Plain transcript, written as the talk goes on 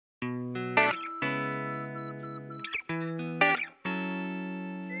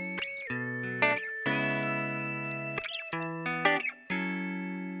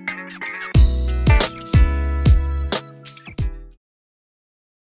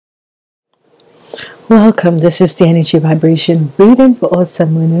Welcome. This is the energy vibration reading for all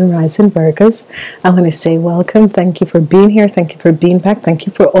Sun, Moon, and Rising Virgos. I want to say welcome. Thank you for being here. Thank you for being back. Thank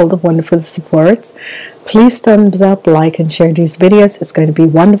you for all the wonderful support. Please thumbs up, like, and share these videos. It's going to be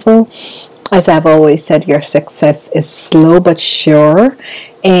wonderful. As I've always said, your success is slow but sure.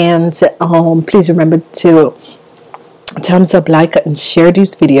 And please remember to thumbs up, like, and share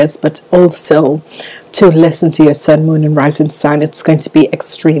these videos, but also to listen to your Sun, Moon, and Rising sign. It's going to be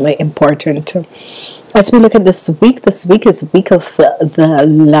extremely important. As we look at this week is a week of the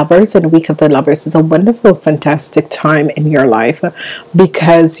lovers, and a week of the lovers is a wonderful, fantastic time in your life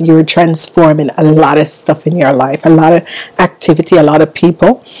because you're transforming a lot of stuff in your life, a lot of activity, a lot of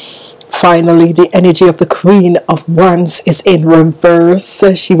people. Finally, the energy of the Queen of Wands is in reverse.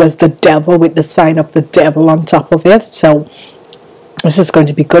 She was the devil with the sign of the devil on top of it. So this is going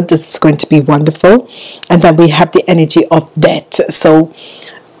to be good. This is going to be wonderful. And then we have the energy of death. So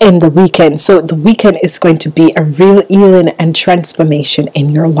in the weekend. So the weekend is going to be a real healing and transformation in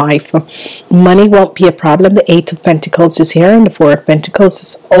your life. Money won't be a problem. The Eight of Pentacles is here, and the Four of Pentacles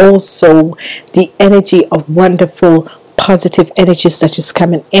is also the energy of wonderful, positive energies that is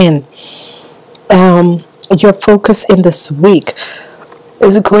coming in. Your focus in this week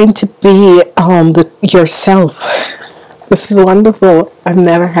is going to be yourself. This is wonderful. I've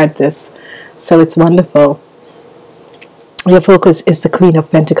never had this, so it's wonderful. Your focus is the Queen of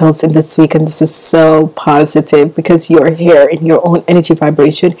Pentacles in this week, and this is so positive because you're here in your own energy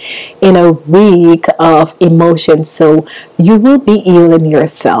vibration in a week of emotion. So you will be healing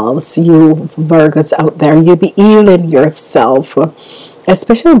yourselves, you Virgos out there. You'll be healing yourself,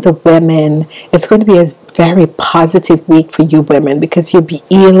 especially the women. It's going to be a very positive week for you women because you'll be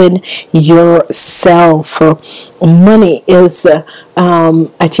healing yourself. Money is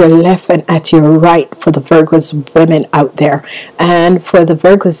at your left and at your right for the Virgos women out there, and for the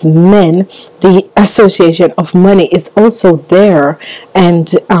Virgos men, the association of money is also there, and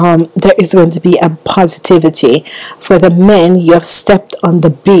there is going to be a positivity. For the men, you've stepped on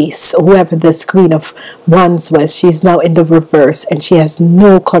the beast. Whoever this Queen of Wands was, she's now in the reverse, and she has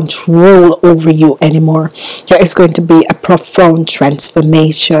no control over you anymore. There is going to be a profound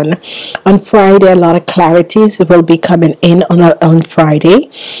transformation. On Friday, a lot of clarities will be coming in on Friday,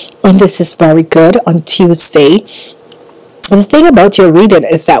 and this is very good. On Tuesday, the thing about your reading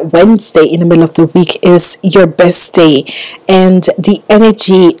is that Wednesday in the middle of the week is your best day, and the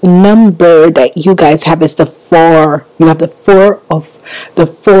energy number that you guys have is the 4. You have the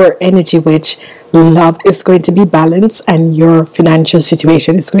 4 energy, which love is going to be balanced and your financial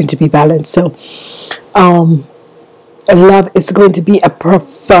situation is going to be balanced. So love is going to be a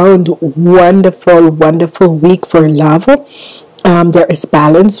profound, wonderful week for love. There is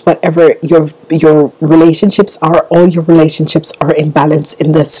balance. Whatever your relationships are, all your relationships are in balance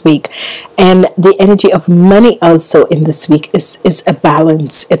in this week. And the energy of money also in this week is a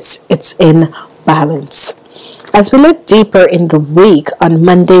balance. It's in balance. As we look deeper in the week, on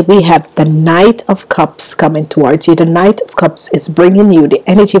Monday we have the Knight of Cups coming towards you. The Knight of Cups is bringing you the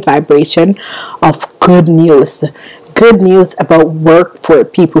energy vibration of good news. Good news about work for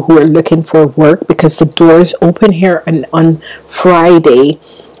people who are looking for work, because the doors open here, and on Friday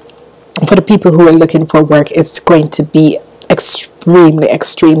for the people who are looking for work, it's going to be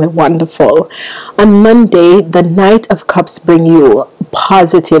extremely wonderful. On Monday, the Knight of Cups bring you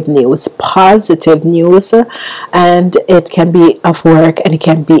positive news, and it can be of work and it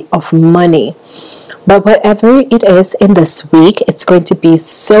can be of money. But whatever it is in this week, it's going to be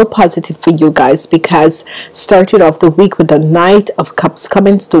so positive for you guys, because starting off the week with the Knight of Cups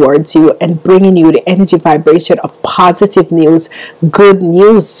coming towards you and bringing you the energy vibration of positive news, good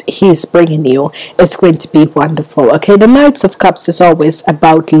news he's bringing you. It's going to be wonderful. Okay, the Knights of Cups is always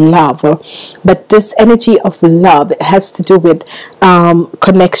about love, but this energy of love has to do with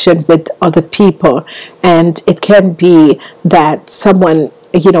connection with other people, and it can be that someone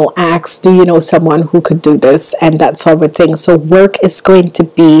asks, do you know someone who could do this, and that sort of thing. So work is going to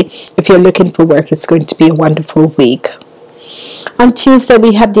be, if you're looking for work, it's going to be a wonderful week. On Tuesday,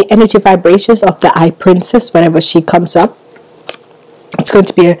 we have the energy vibrations of the High Priestess. Whenever she comes up, it's going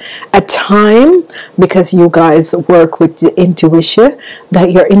to be a time, because you guys work with the intuition,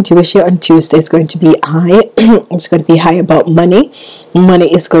 that your intuition on Tuesday is going to be high. It's going to be high about money.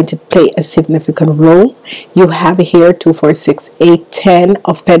 Money is going to play a significant role. You have here 2, 4, 6, 8, 10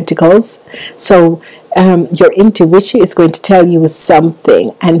 of Pentacles. So your intuition is going to tell you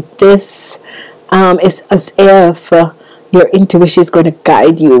something, and this is as if your intuition is going to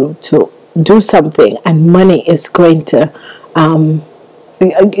guide you to do something, and money is going to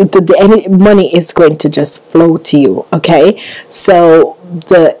money is going to just flow to you. Okay, so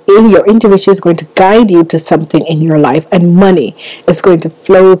your intuition is going to guide you to something in your life, and money is going to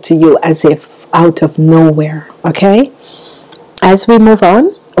flow to you as if out of nowhere. Okay, as we move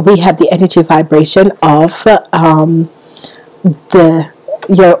on, we have the energy vibration of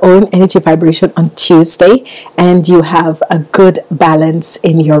your own energy vibration on Tuesday, and you have a good balance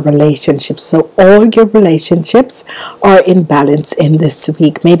in your relationships. So all your relationships are in balance in this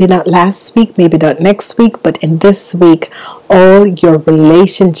week. Maybe not last week, maybe not next week, but in this week, all your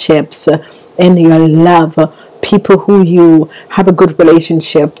relationships in your love, people who you have a good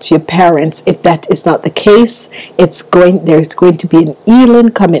relationship to, your parents, if that is not the case, there's going to be an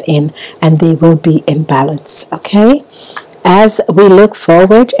healing coming in, and they will be in balance. Okay, as we look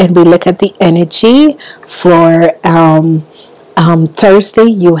forward and we look at the energy for Thursday,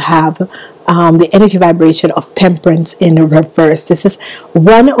 you have the energy vibration of temperance in reverse. This is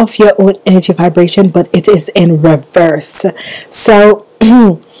one of your own energy vibration, but it is in reverse. So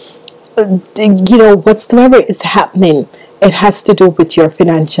whatsoever is happening, it has to do with your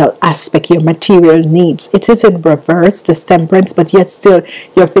financial aspect, your material needs. It is in reverse, this temperance, but yet still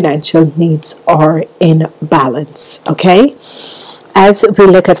your financial needs are in balance. Okay, as we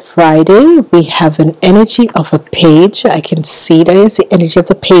look at Friday, we have an energy of a page. I can see that is the energy of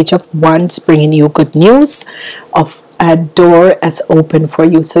the page of wands, bringing you good news of a door as open for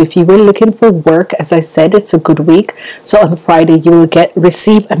you. So if you were looking for work, as I said, it's a good week. So on Friday you will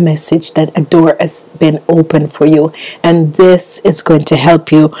receive a message that a door has been open for you, and this is going to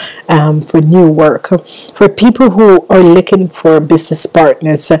help you for new work. For people who are looking for business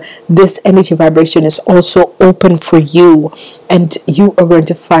partners, this energy vibration is also open for you, and you are going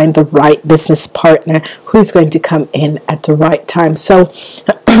to find the right business partner who is going to come in at the right time. So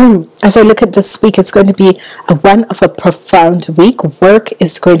as I look at this week, it's going to be one of a profound week. Work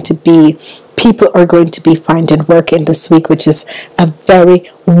is going to be, people are going to be finding work in this week, which is a very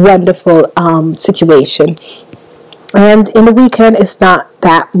wonderful situation. And in the weekend, it's not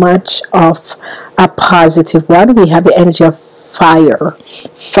that much of a positive one. We have the energy of fire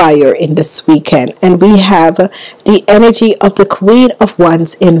in this weekend, and we have the energy of the Queen of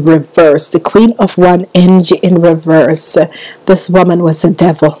Wands in reverse. The Queen of Wands energy in reverse. This woman was a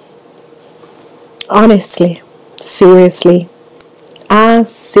devil. Honestly, seriously,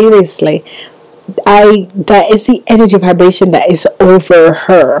 seriously, that is the energy vibration that is over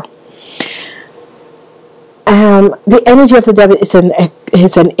her. The energy of the devil is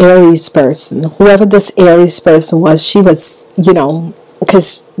an Aries person. Whoever this Aries person was, she was,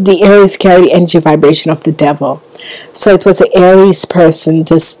 because the Aries carry the energy vibration of the devil. So it was an Aries person,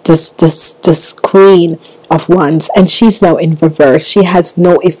 this Queen of Wands, and she's now in reverse. She has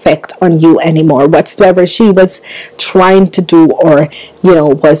no effect on you anymore. Whatsoever she was trying to do, or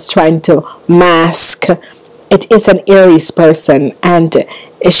was trying to mask, it is an Aries person, and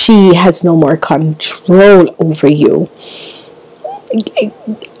she has no more control over you.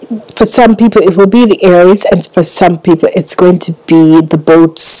 For some people it will be the Aries, and for some people it's going to be the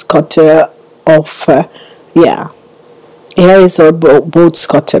boat scutter of Aries or boat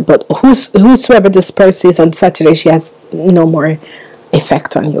scutter. But whosoever this person is on Saturday, she has no more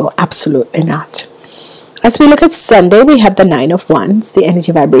effect on you. Absolutely not. As we look at Sunday, we have the Nine of Wands. The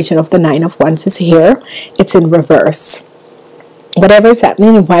energy vibration of the Nine of Wands is here. It's in reverse. Whatever is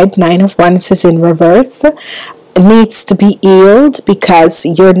happening, why Nine of Wands is in reverse, needs to be healed, because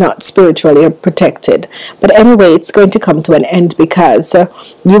you're not spiritually protected. But anyway, it's going to come to an end, because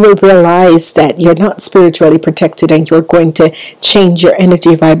you will realize that you're not spiritually protected, and you're going to change your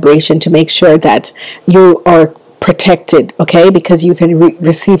energy vibration to make sure that you are protected. Okay, because you can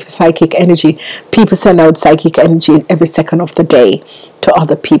receive psychic energy. People send out psychic energy every second of the day to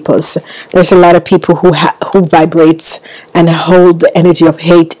other people's. There's a lot of people who vibrates and hold the energy of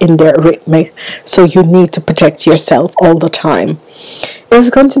hate in their rhythmic, so you need to protect yourself all the time.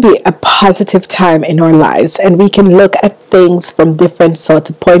 It's going to be a positive time in our lives, and we can look at things from different sort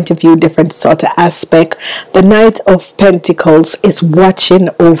of point of view, different sort of aspect. The Knight of Pentacles is watching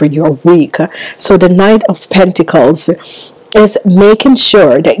over your week. So the Knight of Pentacles is making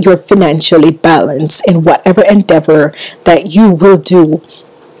sure that you're financially balanced in whatever endeavor that you will do.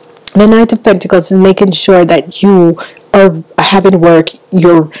 The Knight of Pentacles is making sure that you are having work,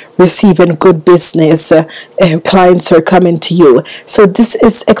 you're receiving good business, clients are coming to you. So this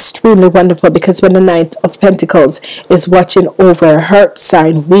is extremely wonderful, because when the Knight of Pentacles is watching over a heart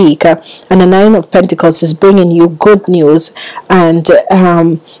sign week, and the Nine of Pentacles is bringing you good news, and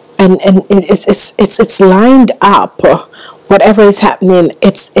it's lined up whatever is happening,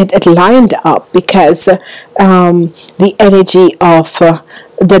 it lined up, because the energy of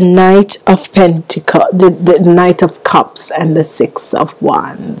the Knight of Pentacles, the Knight of Cups, and the Six of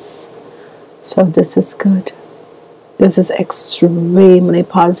Wands. So this is good. This is extremely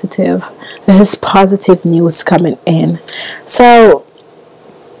positive. There is positive news coming in. So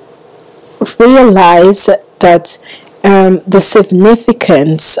realize that the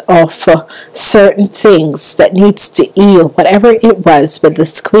significance of certain things that needs to heal, whatever it was with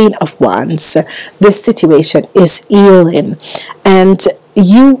this Queen of Wands, this situation is healing, and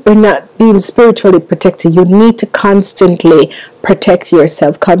you are not being spiritually protected. You need to constantly protect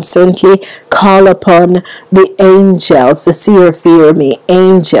yourself, constantly call upon the angels, the Seraphim,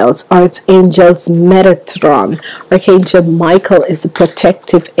 angels, archangels, Metatron. Archangel Michael is a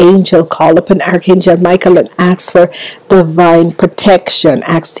protective angel. Call upon Archangel Michael and ask for divine protection.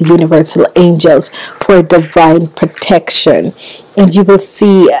 Ask the universal angels for divine protection, and you will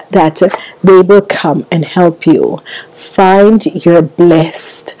see that they will come and help you. Find your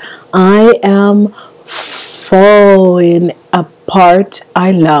blessed. I am falling apart,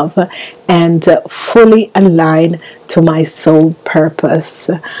 I love, and fully aligned to my soul purpose.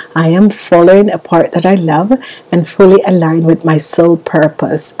 I am falling apart that I love and fully aligned with my soul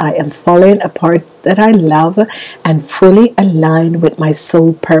purpose. I am falling apart that I love and fully aligned with my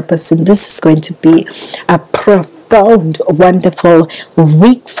soul purpose. And this is going to be a profound, wonderful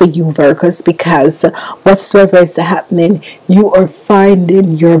week for you, Virgos, because whatsoever is happening, you are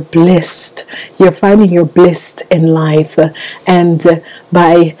finding your bliss. You're finding your bliss in life, and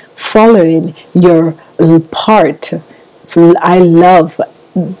by following your part, I love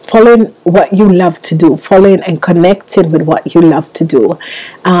following what you love to do, following and connecting with what you love to do,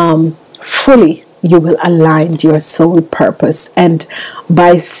 fully you will align your soul purpose. And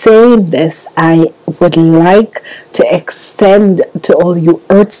by saying this, I would like to extend to all you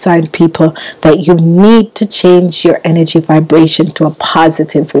earth sign people that you need to change your energy vibration to a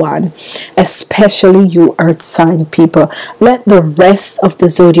positive one, especially you earth sign people. Let the rest of the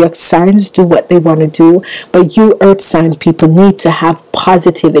zodiac signs do what they want to do, but you earth sign people need to have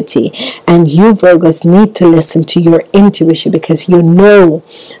positivity, and you Virgos need to listen to your intuition, because you know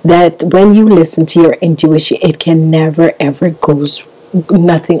that when you listen to your intuition, it can never ever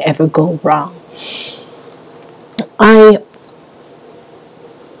nothing ever go wrong. I'm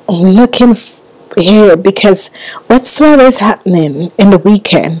looking here because whatsoever is happening in the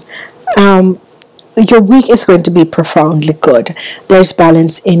weekend, your week is going to be profoundly good. There's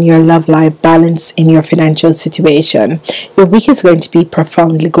balance in your love life, balance in your financial situation. Your week is going to be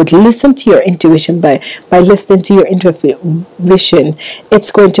profoundly good. Listen to your intuition. By listening to your intuition,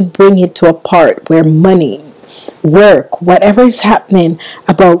 it's going to bring you to a part where money, work, whatever is happening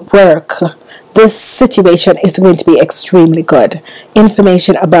about work, this situation is going to be extremely good.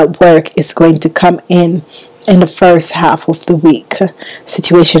 Information about work is going to come in the first half of the week.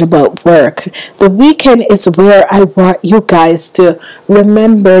 Situation about work. The weekend is where I want you guys to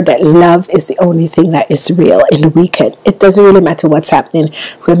remember that love is the only thing that is real in the weekend. It doesn't really matter what's happening.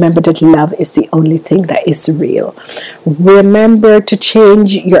 Remember that love is the only thing that is real. Remember to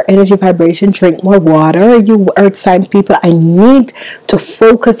change your energy vibration. Drink more water, you earth sign people. I need to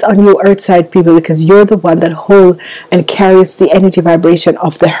focus on you earth sign people, because you're the one that hold and carries the energy vibration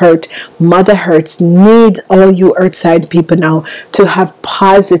of the hurt. Mother Earth need all you earth sign people now to have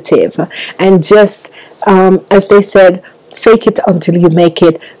positive, and just as they said, fake it until you make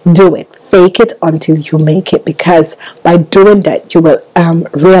it. Do it. Fake it until you make it, because by doing that you will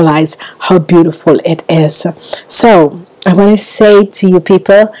realize how beautiful it is. So I want to say to you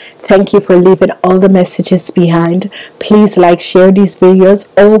people, thank you for leaving all the messages behind. Please like, share these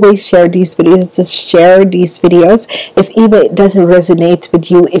videos. Always share these videos. Just share these videos. If even it doesn't resonate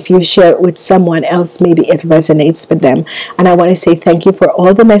with you, if you share it with someone else, maybe it resonates with them. And I want to say thank you for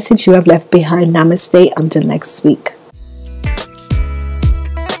all the message you have left behind. Namaste. Until next week.